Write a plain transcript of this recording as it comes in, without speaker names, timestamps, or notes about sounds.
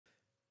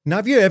Now,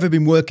 have you ever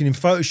been working in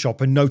Photoshop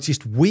and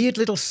noticed weird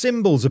little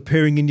symbols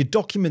appearing in your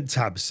document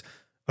tabs?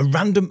 A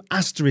random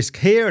asterisk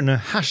here and a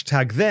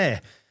hashtag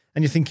there.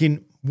 And you're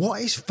thinking, what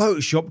is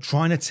Photoshop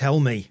trying to tell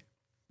me?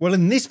 Well,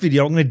 in this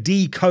video, I'm going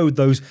to decode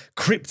those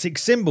cryptic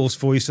symbols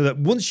for you so that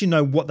once you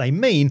know what they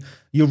mean,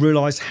 you'll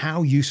realize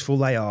how useful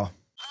they are.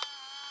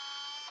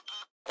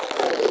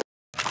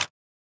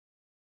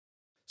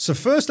 So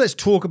first, let's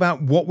talk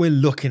about what we're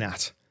looking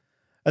at.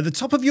 At the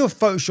top of your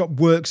Photoshop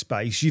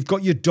workspace, you've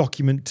got your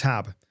document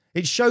tab.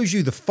 It shows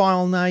you the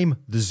file name,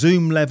 the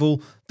zoom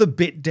level, the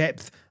bit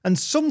depth, and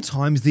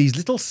sometimes these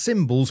little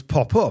symbols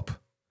pop up.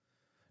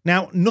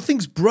 Now,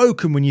 nothing's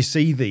broken when you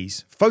see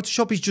these.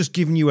 Photoshop is just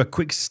giving you a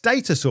quick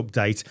status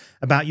update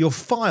about your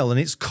file and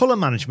its color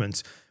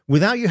management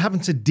without you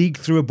having to dig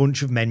through a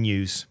bunch of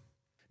menus.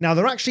 Now,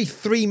 there are actually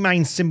three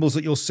main symbols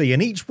that you'll see,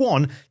 and each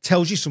one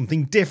tells you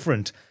something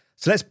different.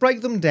 So let's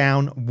break them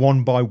down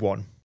one by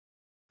one.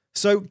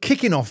 So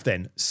kicking off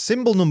then,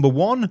 symbol number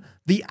one,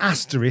 the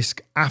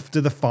asterisk after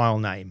the file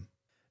name.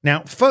 Now,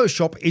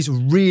 Photoshop is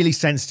really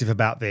sensitive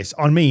about this.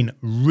 I mean,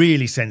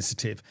 really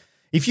sensitive.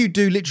 If you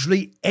do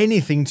literally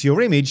anything to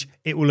your image,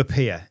 it will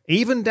appear,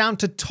 even down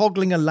to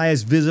toggling a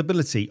layer's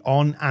visibility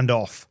on and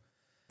off.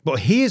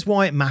 But here's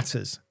why it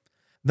matters.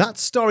 That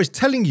star is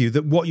telling you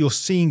that what you're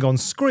seeing on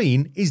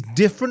screen is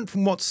different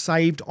from what's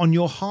saved on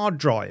your hard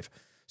drive.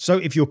 So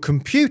if your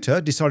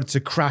computer decided to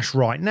crash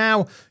right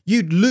now,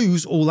 you'd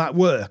lose all that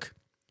work.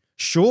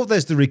 Sure,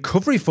 there's the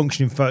recovery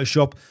function in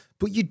Photoshop,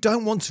 but you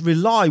don't want to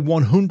rely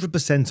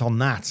 100% on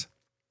that.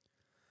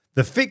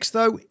 The fix,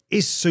 though,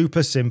 is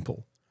super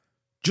simple.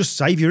 Just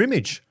save your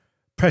image.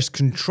 Press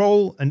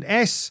Ctrl and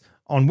S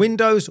on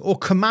Windows or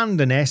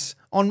Command and S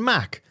on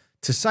Mac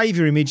to save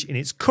your image in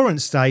its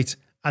current state,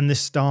 and the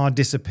star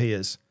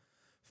disappears.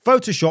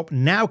 Photoshop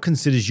now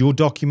considers your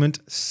document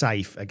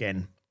safe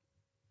again.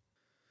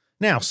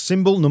 Now,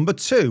 symbol number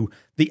two,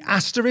 the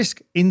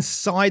asterisk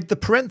inside the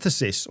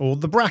parenthesis or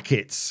the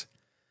brackets.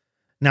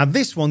 Now,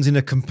 this one's in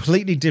a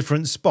completely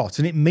different spot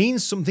and it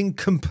means something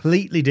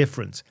completely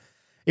different.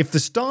 If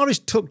the star is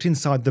tucked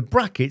inside the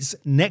brackets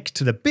next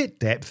to the bit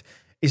depth,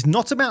 it's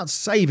not about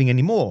saving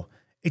anymore.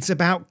 It's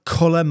about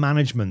color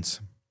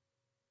management.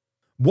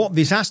 What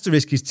this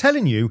asterisk is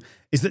telling you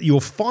is that your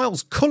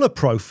file's color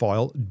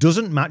profile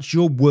doesn't match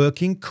your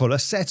working color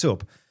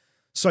setup.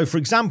 So for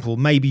example,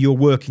 maybe you're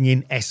working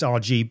in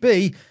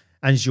sRGB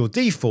as your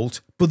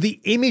default, but the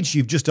image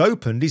you've just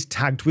opened is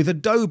tagged with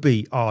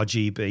Adobe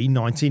RGB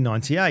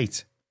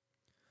 1998.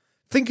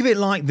 Think of it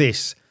like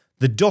this.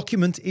 The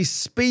document is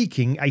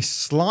speaking a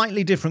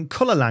slightly different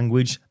color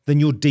language than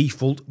your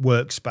default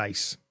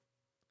workspace.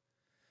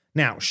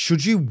 Now,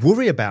 should you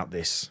worry about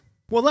this?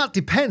 Well, that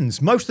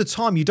depends. Most of the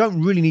time, you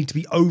don't really need to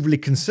be overly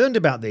concerned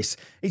about this.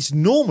 It's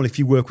normal if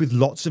you work with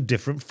lots of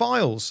different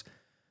files.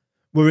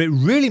 Where it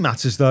really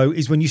matters, though,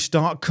 is when you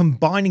start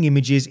combining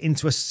images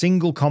into a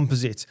single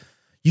composite.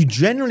 You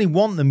generally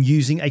want them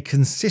using a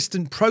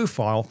consistent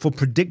profile for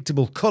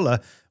predictable color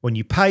when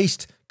you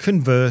paste,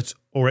 convert,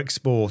 or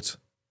export.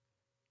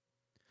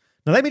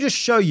 Now, let me just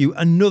show you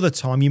another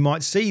time you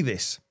might see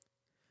this.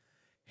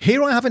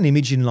 Here I have an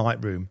image in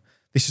Lightroom.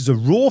 This is a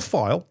raw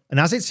file, and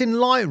as it's in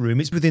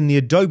Lightroom, it's within the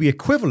Adobe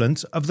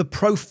equivalent of the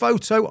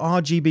ProPhoto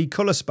RGB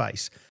color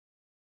space.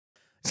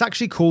 It's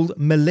actually called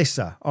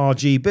Melissa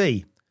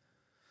RGB.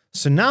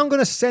 So now I'm going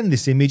to send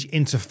this image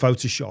into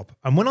Photoshop,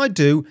 and when I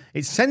do,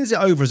 it sends it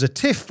over as a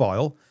TIFF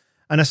file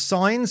and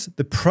assigns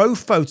the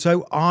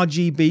ProPhoto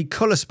RGB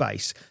color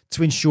space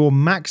to ensure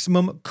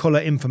maximum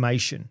color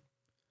information.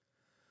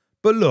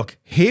 But look,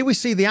 here we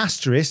see the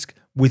asterisk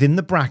within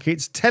the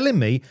brackets telling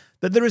me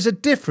that there is a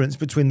difference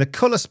between the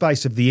color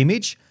space of the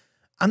image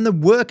and the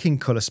working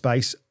color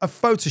space of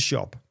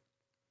Photoshop.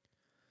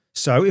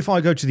 So if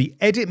I go to the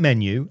Edit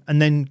menu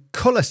and then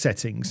Color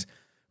Settings,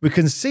 we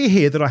can see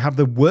here that I have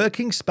the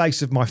working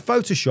space of my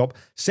Photoshop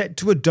set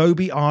to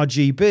Adobe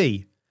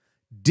RGB,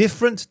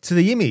 different to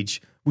the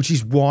image, which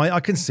is why I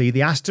can see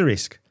the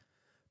asterisk.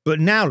 But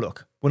now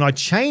look, when I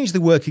change the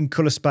working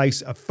color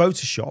space of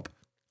Photoshop,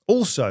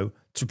 also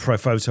to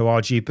ProPhoto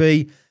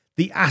RGB,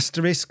 the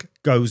asterisk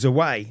goes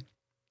away.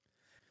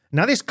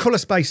 Now, this color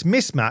space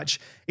mismatch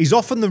is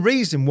often the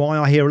reason why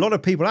I hear a lot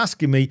of people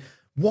asking me,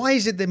 why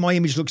is it that my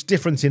image looks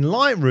different in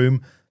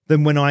Lightroom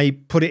than when I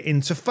put it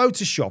into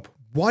Photoshop?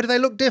 Why do they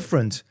look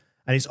different?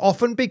 And it's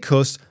often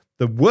because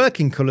the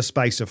working color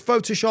space of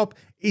Photoshop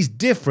is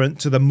different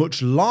to the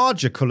much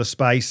larger color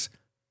space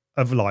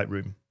of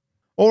Lightroom.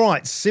 All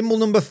right, symbol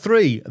number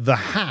three, the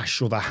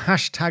hash or the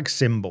hashtag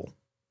symbol.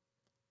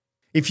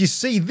 If you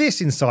see this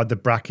inside the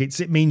brackets,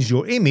 it means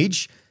your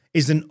image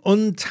is an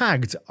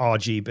untagged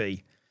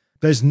RGB.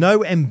 There's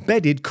no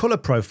embedded color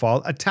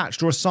profile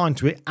attached or assigned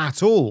to it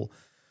at all.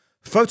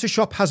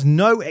 Photoshop has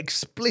no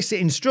explicit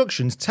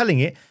instructions telling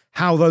it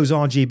how those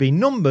RGB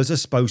numbers are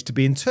supposed to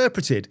be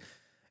interpreted.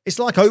 It's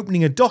like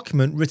opening a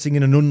document written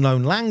in an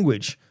unknown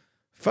language.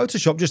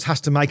 Photoshop just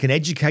has to make an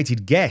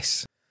educated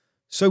guess.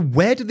 So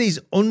where do these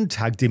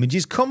untagged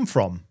images come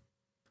from?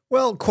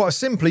 Well, quite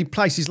simply,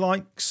 places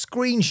like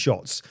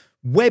screenshots,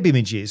 web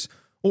images,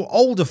 or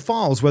older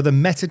files where the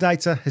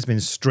metadata has been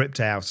stripped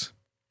out.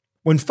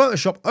 When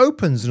Photoshop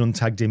opens an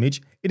untagged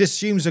image, it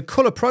assumes a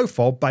colour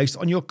profile based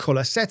on your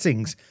colour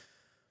settings,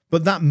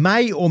 but that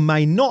may or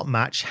may not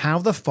match how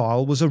the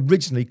file was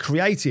originally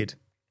created.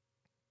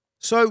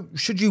 So,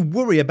 should you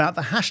worry about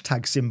the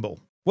hashtag symbol?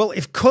 Well,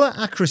 if colour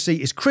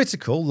accuracy is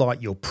critical,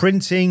 like you're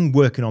printing,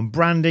 working on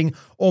branding,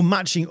 or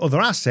matching other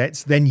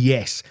assets, then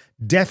yes,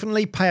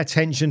 definitely pay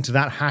attention to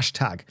that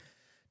hashtag.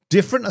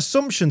 Different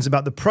assumptions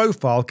about the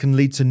profile can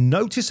lead to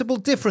noticeable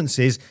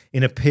differences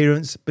in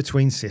appearance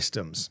between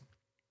systems.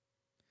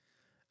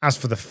 As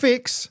for the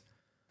fix,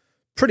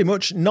 pretty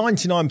much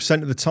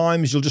 99% of the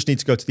times you'll just need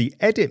to go to the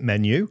Edit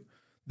menu,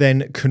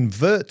 then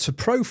Convert to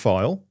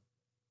Profile,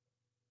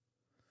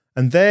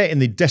 and there in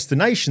the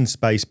destination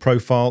space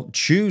profile,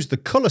 choose the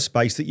colour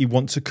space that you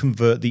want to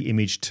convert the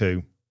image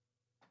to.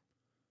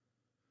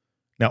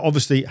 Now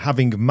obviously,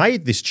 having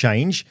made this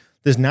change,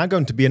 there's now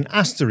going to be an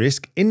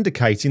asterisk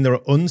indicating there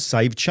are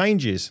unsaved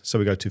changes. So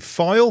we go to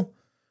File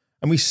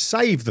and we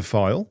save the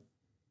file,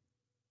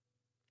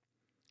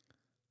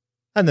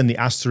 and then the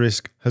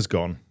asterisk has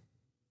gone.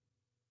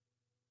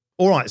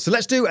 Alright, so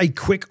let's do a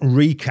quick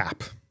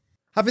recap.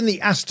 Having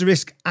the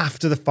asterisk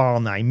after the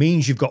file name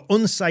means you've got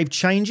unsaved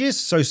changes,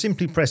 so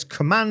simply press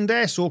Command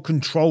S or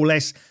Control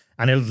S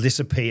and it'll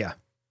disappear.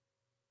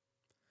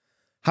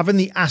 Having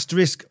the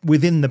asterisk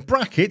within the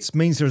brackets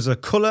means there is a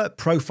colour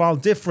profile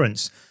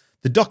difference.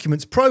 The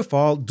document's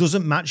profile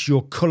doesn't match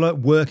your colour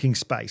working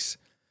space.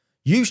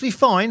 Usually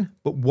fine,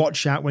 but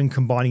watch out when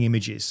combining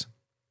images.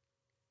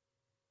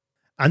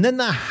 And then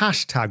the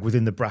hashtag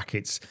within the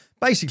brackets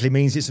basically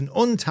means it's an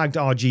untagged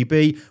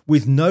RGB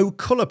with no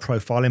colour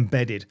profile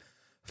embedded.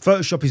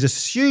 Photoshop is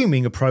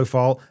assuming a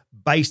profile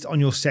based on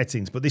your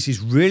settings, but this is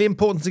really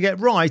important to get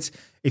right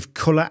if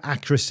colour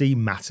accuracy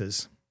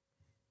matters.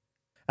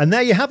 And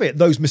there you have it,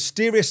 those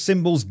mysterious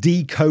symbols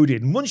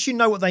decoded. And once you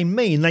know what they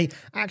mean, they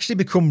actually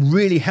become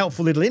really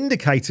helpful little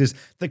indicators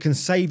that can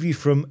save you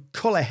from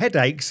colour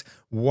headaches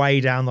way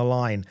down the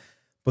line.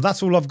 But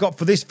that's all I've got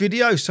for this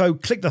video, so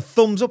click the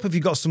thumbs up if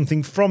you got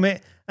something from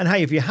it. And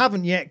hey, if you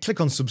haven't yet, click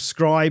on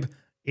subscribe.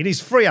 It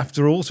is free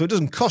after all, so it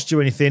doesn't cost you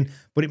anything,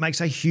 but it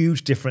makes a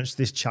huge difference to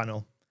this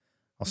channel.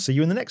 I'll see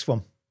you in the next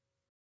one.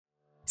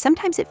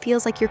 Sometimes it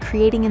feels like you're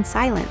creating in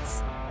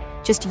silence.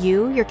 Just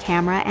you, your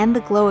camera, and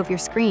the glow of your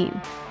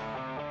screen.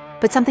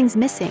 But something's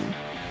missing.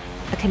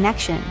 A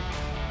connection.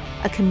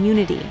 A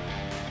community.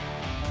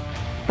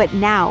 But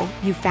now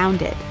you've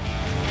found it.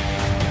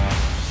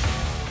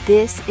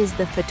 This is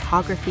the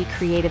Photography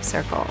Creative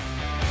Circle.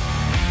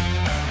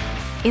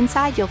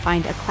 Inside, you'll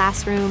find a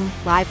classroom,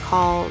 live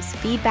calls,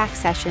 feedback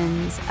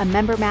sessions, a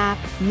member map,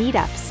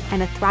 meetups,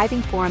 and a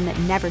thriving forum that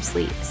never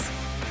sleeps.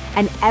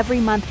 And every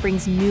month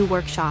brings new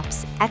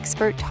workshops,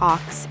 expert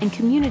talks, and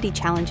community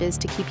challenges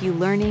to keep you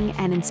learning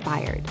and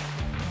inspired.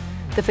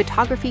 The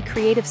Photography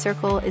Creative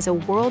Circle is a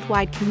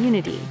worldwide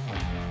community,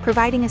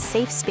 providing a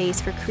safe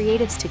space for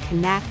creatives to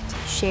connect,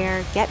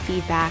 share, get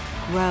feedback,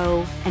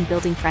 grow, and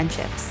building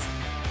friendships.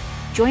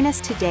 Join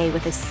us today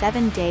with a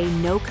 7-day,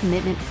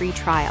 no-commitment free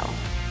trial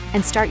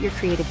and start your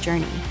creative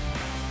journey.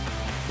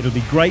 It'll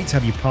be great to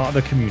have you part of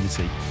the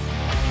community.